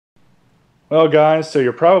Well guys, so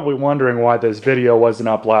you're probably wondering why this video wasn't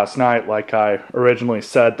up last night like I originally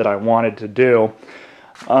said that I wanted to do.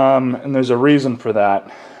 And there's a reason for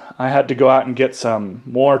that. I had to go out and get some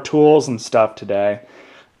more tools and stuff today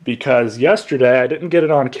because yesterday I didn't get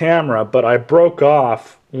it on camera, but I broke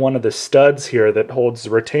off one of the studs here that holds the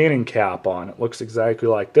retaining cap on. It looks exactly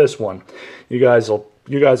like this one. You guys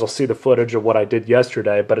will see the footage of what I did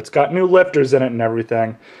yesterday, but it's got new lifters in it and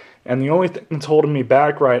everything. And the only thing that's holding me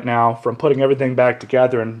back right now from putting everything back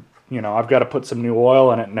together, and I've got to put some new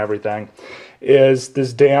oil in it and everything, is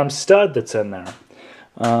this damn stud that's in there.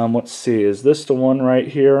 Let's see, is this the one right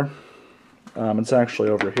here? It's actually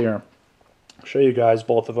over here. I'll show you guys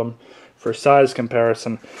both of them for size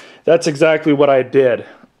comparison. That's exactly what I did.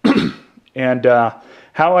 And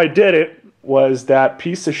how I did it was that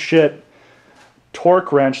piece of shit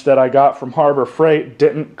torque wrench that I got from Harbor Freight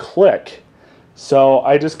didn't click. So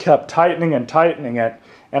I just kept tightening and tightening it,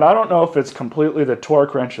 and I don't know if it's completely the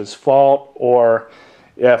torque wrench's fault or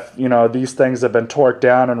if, these things have been torqued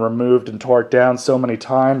down and removed and torqued down so many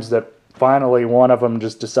times that finally one of them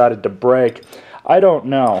just decided to break. I don't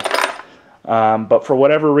know. But for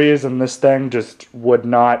whatever reason, this thing just would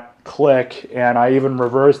not click, and I even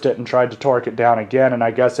reversed it and tried to torque it down again, and I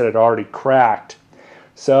guess it had already cracked.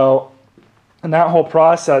 So in that whole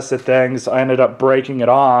process of things, I ended up breaking it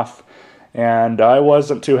off, and I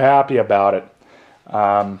wasn't too happy about it.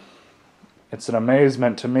 It's an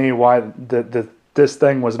amazement to me why this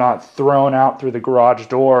thing was not thrown out through the garage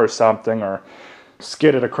door or something, or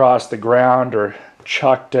skidded across the ground, or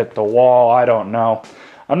chucked at the wall. I don't know.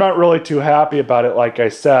 I'm not really too happy about it, like I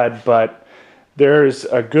said, but there's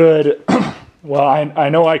a good... well, I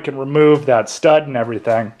know I can remove that stud and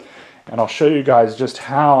everything, and I'll show you guys just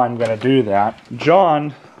how I'm going to do that.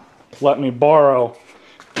 John let me borrow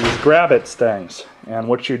these Grabbits things, and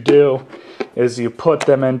what you do is you put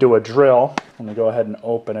them into a drill. Let me go ahead and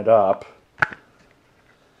open it up.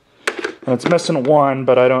 And it's missing one,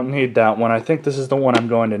 but I don't need that one. I think this is the one I'm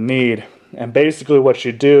going to need. And basically what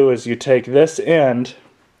you do is you take this end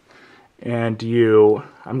and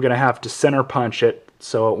I'm going to have to center punch it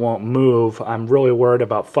so it won't move. I'm really worried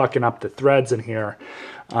about fucking up the threads in here.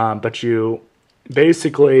 But you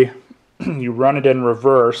basically you run it in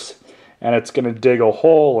reverse, and it's going to dig a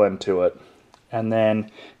hole into it. And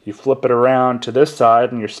then you flip it around to this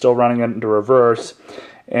side, and you're still running it into reverse.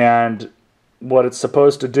 And what it's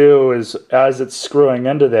supposed to do is, as it's screwing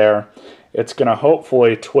into there, it's going to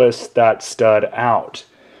hopefully twist that stud out.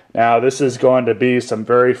 Now, this is going to be some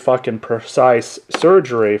very fucking precise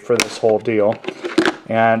surgery for this whole deal.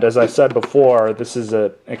 And as I said before, this is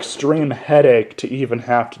an extreme headache to even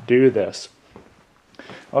have to do this.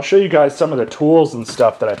 I'll show you guys some of the tools and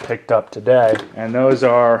stuff that I picked up today, and those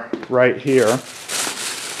are right here.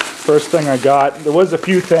 First thing I got, there was a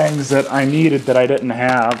few things that I needed that I didn't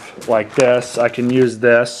have, like this. I can use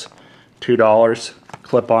this, $2,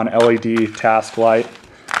 clip-on LED task light.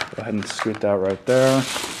 Go ahead and scoot that right there.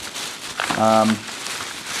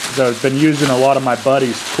 So I've been using a lot of my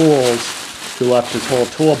buddy's tools, who left his whole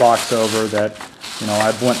toolbox over that,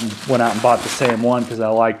 I went out and bought the same one because I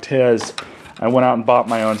liked his. I went out and bought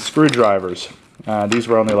my own screwdrivers. These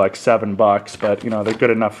were only like $7, but they're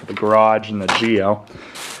good enough for the garage and the Geo.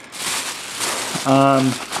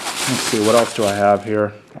 Let's see, what else do I have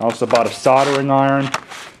here? I also bought a soldering iron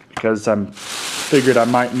because I figured I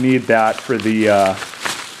might need that for the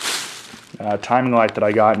timing light that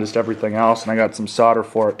I got and just everything else. And I got some solder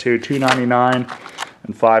for it too, $2.99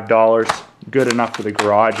 and $5. Good enough for the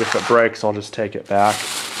garage. If it breaks, I'll just take it back.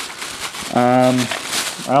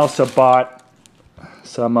 I also bought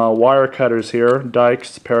some wire cutters here,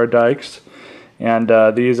 dikes, pair of dikes, and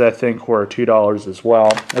these I think were $2 as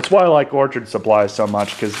well. That's why I like Orchard Supply so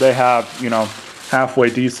much, because they have, halfway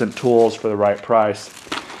decent tools for the right price.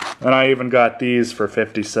 And I even got these for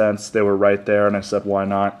 50 cents. They were right there, and I said, why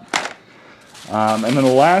not? And then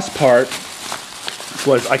the last part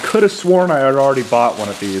was, I could have sworn I had already bought one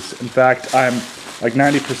of these. In fact, I'm like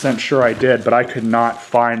 90% sure I did, but I could not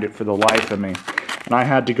find it for the life of me. And I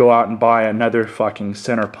had to go out and buy another fucking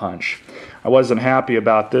center punch. I wasn't happy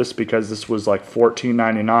about this because this was like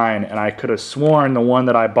 $14.99, and I could have sworn the one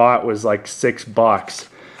that I bought was like $6.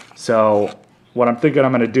 So what I'm thinking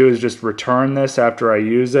I'm going to do is just return this after I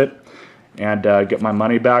use it and get my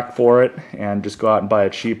money back for it and just go out and buy a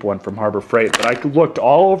cheap one from Harbor Freight. But I looked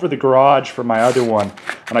all over the garage for my other one,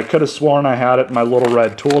 and I could have sworn I had it in my little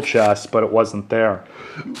red tool chest, but it wasn't there.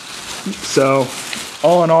 So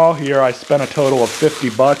all in all here, I spent a total of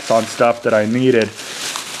 $50 on stuff that I needed,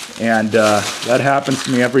 and that happens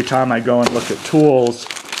to me every time I go and look at tools,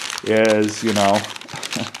 is,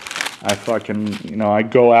 I fucking, I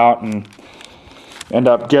go out and end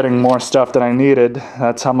up getting more stuff than I needed.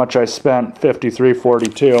 That's how much I spent,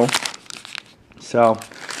 $53.42. So,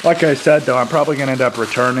 like I said though, I'm probably going to end up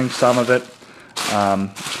returning some of it,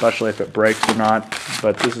 especially if it breaks or not,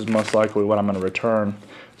 but this is most likely what I'm going to return.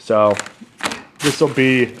 So, this will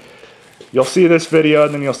be, you'll see this video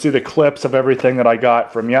and then you'll see the clips of everything that I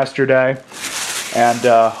got from yesterday, and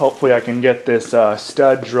hopefully I can get this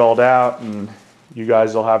stud drilled out and you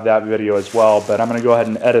guys will have that video as well. But I'm going to go ahead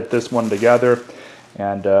and edit this one together,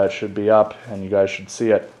 and it should be up and you guys should see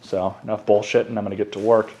it. So, enough bullshit, and I'm going to get to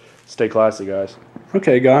work. Stay classy, guys.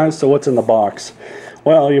 Okay, guys, so what's in the box?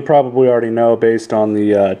 Well, you probably already know based on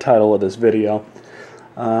the title of this video.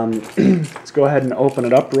 Let's go ahead and open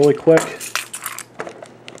it up really quick.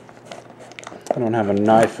 I don't have a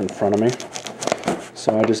knife in front of me,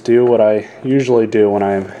 so I just do what I usually do when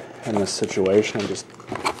I'm in this situation.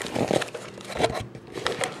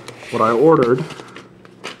 What I ordered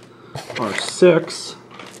are 6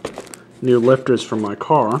 new lifters from my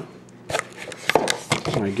car.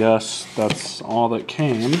 I guess that's all that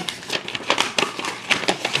came.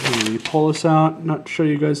 Let me pull this out, not show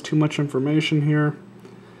you guys too much information here.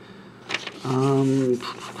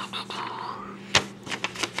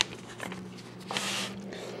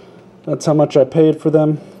 That's how much I paid for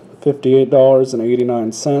them,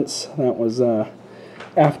 $58.89. That was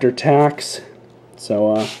after tax.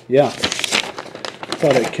 So yeah,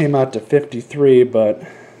 thought it came out to 53, but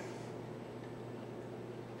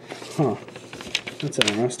huh. That's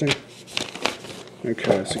interesting.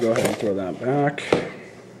 Okay, so go ahead and throw that back.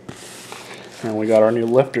 And we got our new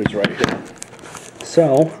lifters right here.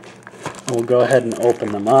 So, we'll go ahead and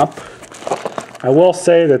open them up. I will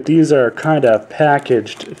say that these are kind of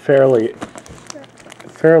packaged fairly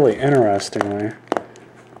interestingly.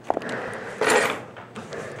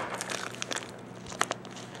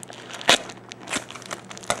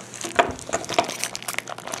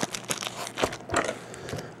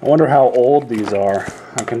 I wonder how old these are.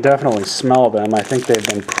 I can definitely smell them. I think they've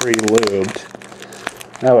been pre-lubed.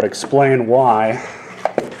 That would explain why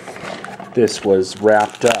this was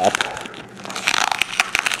wrapped up.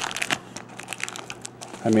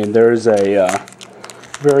 I mean, there's a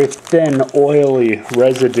very thin, oily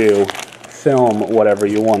residue film, whatever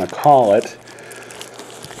you want to call it,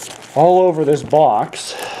 all over this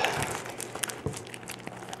box.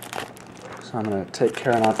 So I'm going to take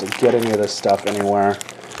care not to get any of this stuff anywhere,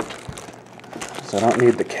 so I don't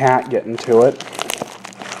need the cat getting to it.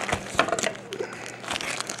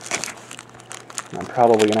 I'm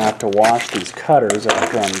probably going to have to wash these cutters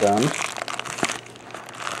after I'm done.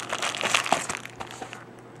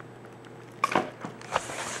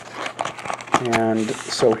 And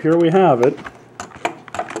so here we have it.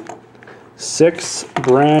 6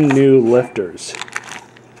 brand new lifters.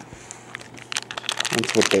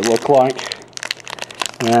 That's what they look like.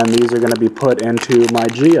 And these are going to be put into my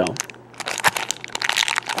Geo.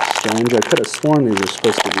 Strange, I could have sworn these are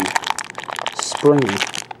supposed to be springy.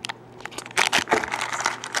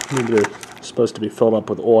 Maybe they're supposed to be filled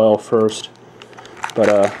up with oil first. But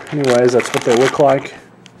anyways, that's what they look like.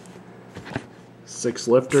 6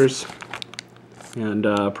 lifters. And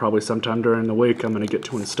probably sometime during the week I'm going to get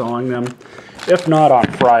to installing them. If not on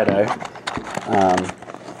Friday. I'm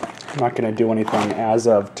not going to do anything as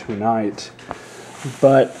of tonight.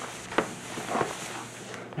 But,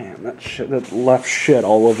 man, that left shit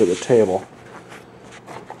all over the table.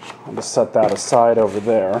 I'll just set that aside over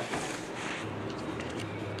there.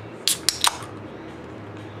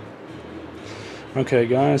 Okay,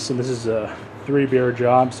 guys, so this is a 3-beer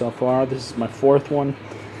job so far. This is my 4th one.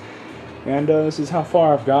 And this is how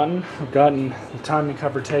far I've gotten. I've gotten the timing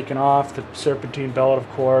cover taken off, the serpentine belt, of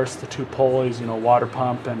course, the 2 pulleys, you know, water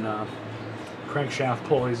pump and crankshaft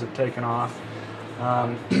pulleys have taken off.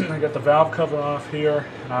 I got the valve cover off here,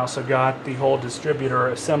 and I also got the whole distributor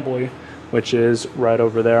assembly, which is right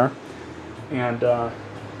over there. And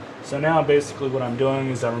so now basically what I'm doing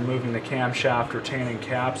is I'm removing the camshaft retaining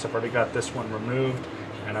caps. I've already got this one removed,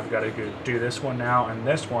 and I've got to go do this one now and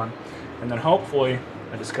this one, and then hopefully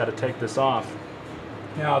I just got to take this off.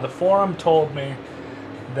 Now the forum told me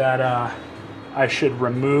that I should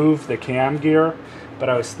remove the cam gear, but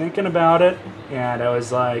I was thinking about it and I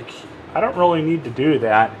was like, I don't really need to do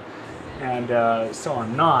that, and so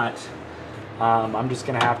I'm not. I'm just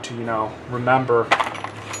gonna have to, you know, remember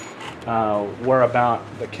where about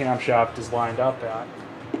the camshaft is lined up at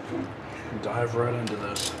and dive right into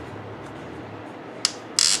this.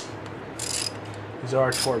 These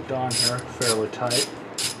are torqued on here fairly tight.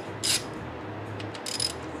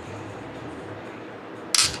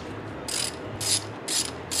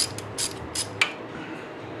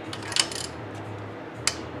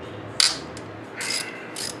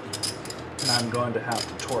 I'm going to have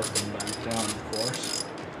to torque them back down, of course.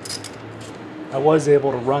 I was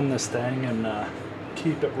able to run this thing and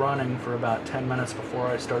keep it running for about 10 minutes before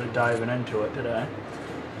I started diving into it today.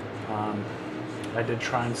 I did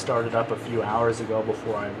try and start it up a few hours ago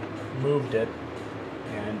before I moved it,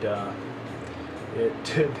 and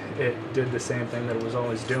it did the same thing that it was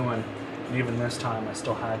always doing, and even this time I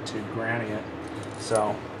still had to granny it.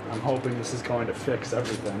 So I'm hoping this is going to fix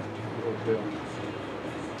everything. It'll do.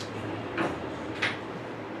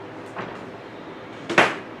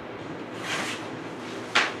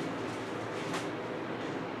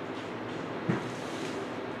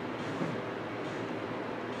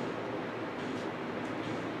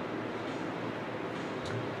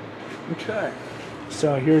 Okay,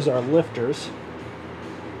 so here's our lifters,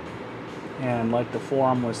 and like the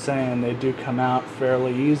forum was saying, they do come out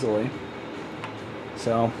fairly easily.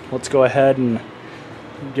 So let's go ahead and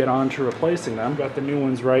get on to replacing them. Got the new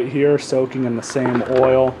ones right here, soaking in the same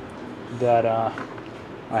oil that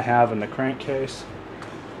I have in the crankcase.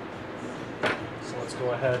 So let's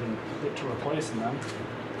go ahead and get to replacing them.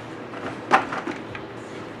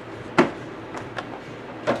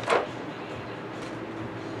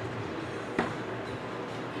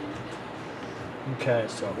 Okay,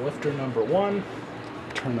 so lifter number one.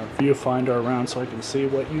 Turn the viewfinder around so I can see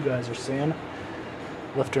what you guys are seeing.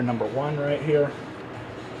 Lifter number one right here.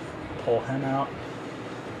 Pull him out.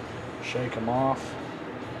 Shake him off.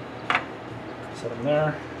 Set him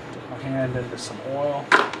there. Dip my hand into some oil.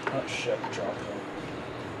 Oh shit, dropped him.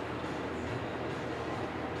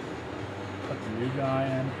 Put the new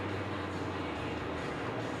guy in.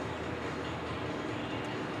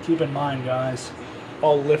 Keep in mind, guys,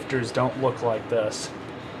 all lifters don't look like this.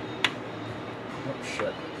 Oh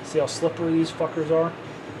shit. See how slippery these fuckers are?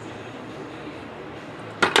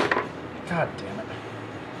 God damn it.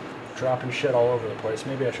 Dropping shit all over the place.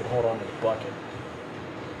 Maybe I should hold on to the bucket.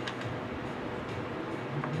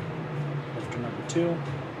 Lifter number two.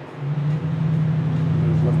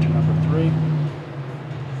 Move lifter number three.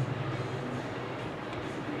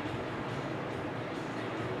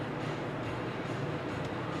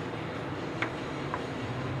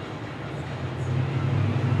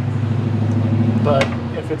 But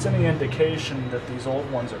if it's any indication that these old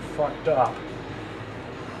ones are fucked up,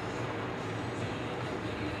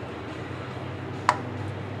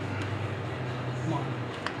 come on.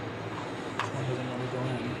 This one doesn't want to go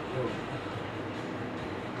in. Oh.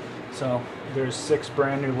 So there's 6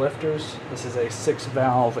 brand new lifters. This is a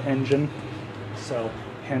 6-valve engine, so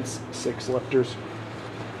hence 6 lifters.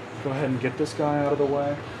 Go ahead and get this guy out of the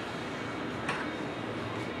way.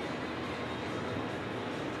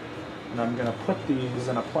 And I'm going to put these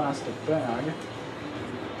in a plastic bag. As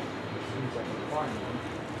soon as I can find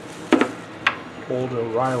one. Old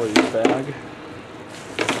O'Reilly's bag.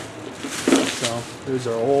 So, these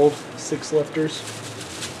are old 6 lifters.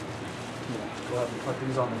 Go ahead and put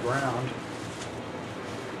these on the ground.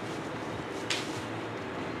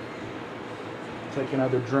 Take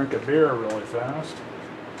another drink of beer really fast.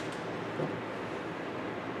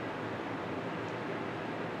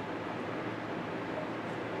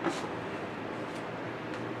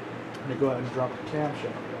 I'm going to go ahead and drop the camshaft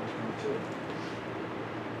back in too.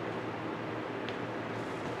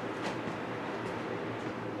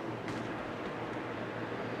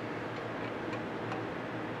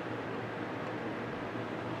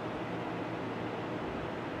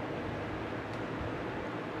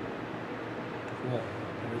 Cool.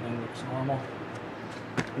 Everything looks normal.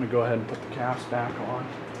 I'm going to go ahead and put the caps back on.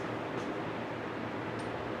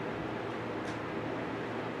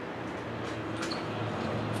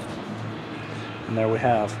 And there we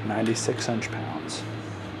have 96 inch-pounds.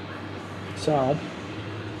 So,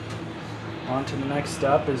 on to the next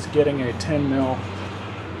step is getting a 10 mil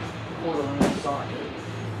quarter-inch socket.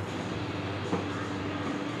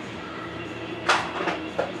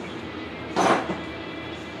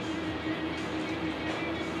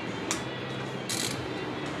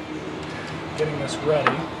 Getting this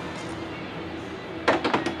ready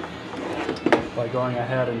by going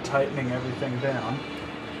ahead and tightening everything down.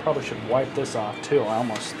 Probably should wipe this off too. I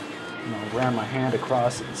almost, ran my hand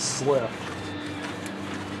across it and slipped.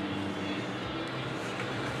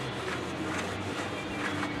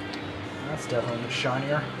 That's definitely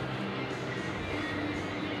shinier.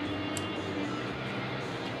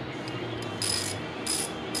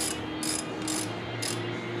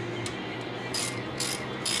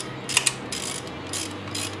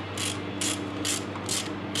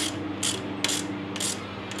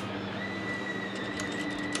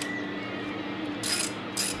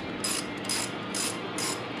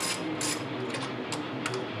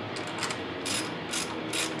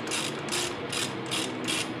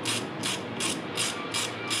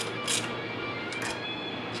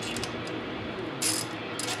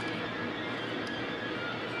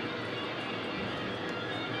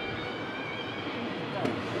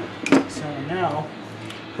 And now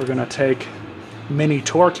we're going to take Mini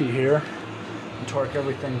Torquey here and torque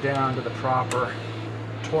everything down to the proper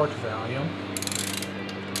torque value.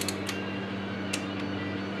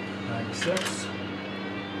 96.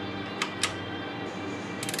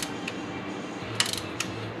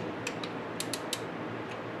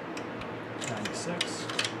 96.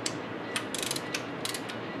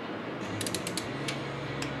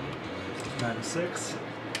 96.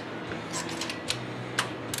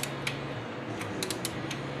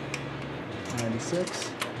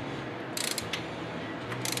 96.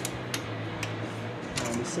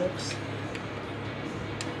 96.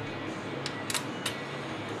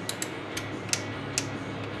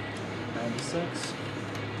 96.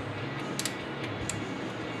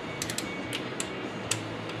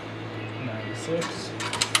 96.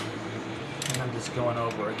 And I'm just going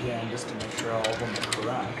over again just to make sure all of them are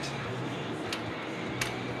correct.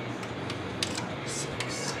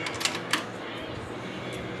 96.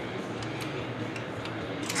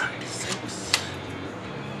 96.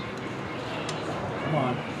 Come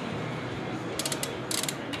on.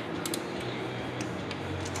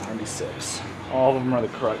 96. All of them are the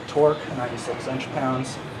correct torque, 96 inch-pounds.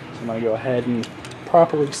 So I'm going to go ahead and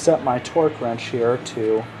properly set my torque wrench here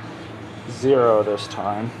to 0 this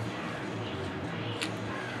time.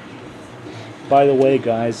 By the way,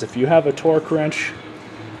 guys, if you have a torque wrench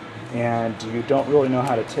and you don't really know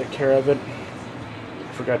how to take care of it,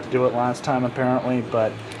 I forgot to do it last time apparently,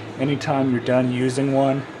 but anytime you're done using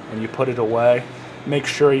one and you put it away, make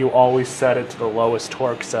sure you always set it to the lowest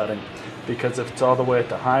torque setting, because if it's all the way at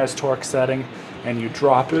the highest torque setting and you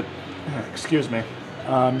drop it, excuse me,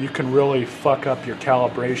 you can really fuck up your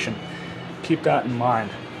calibration. Keep that in mind.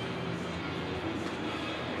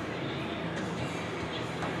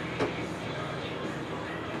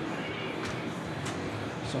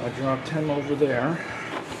 So I dropped him over there.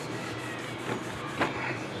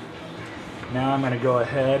 Now I'm going to go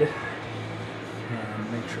ahead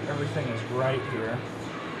and make sure everything is right here.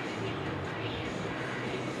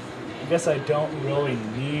 I guess I don't really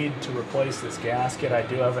need to replace this gasket. I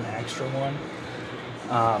do have an extra one.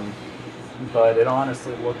 But it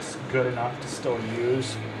honestly looks good enough to still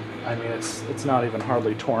use. I mean, it's not even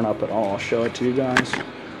hardly torn up at all. I'll show it to you guys.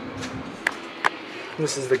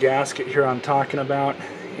 This is the gasket here I'm talking about,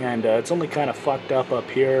 and it's only kind of fucked up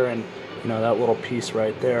here and, you know, that little piece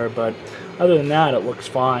right there, but other than that it looks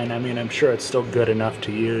fine. I mean, I'm sure it's still good enough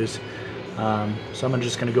to use. So I'm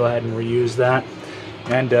just going to go ahead and reuse that.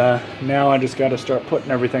 And now I just got to start putting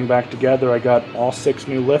everything back together. I got all 6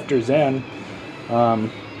 new lifters in.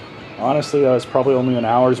 Honestly, that was probably only an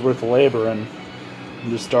hour's worth of labor, and I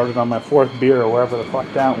just started on my 4th beer or wherever the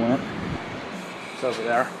fuck that went. It's over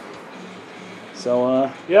there.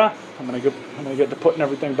 So yeah, I'm gonna get to putting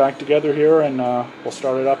everything back together here, and we'll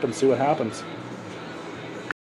start it up and see what happens.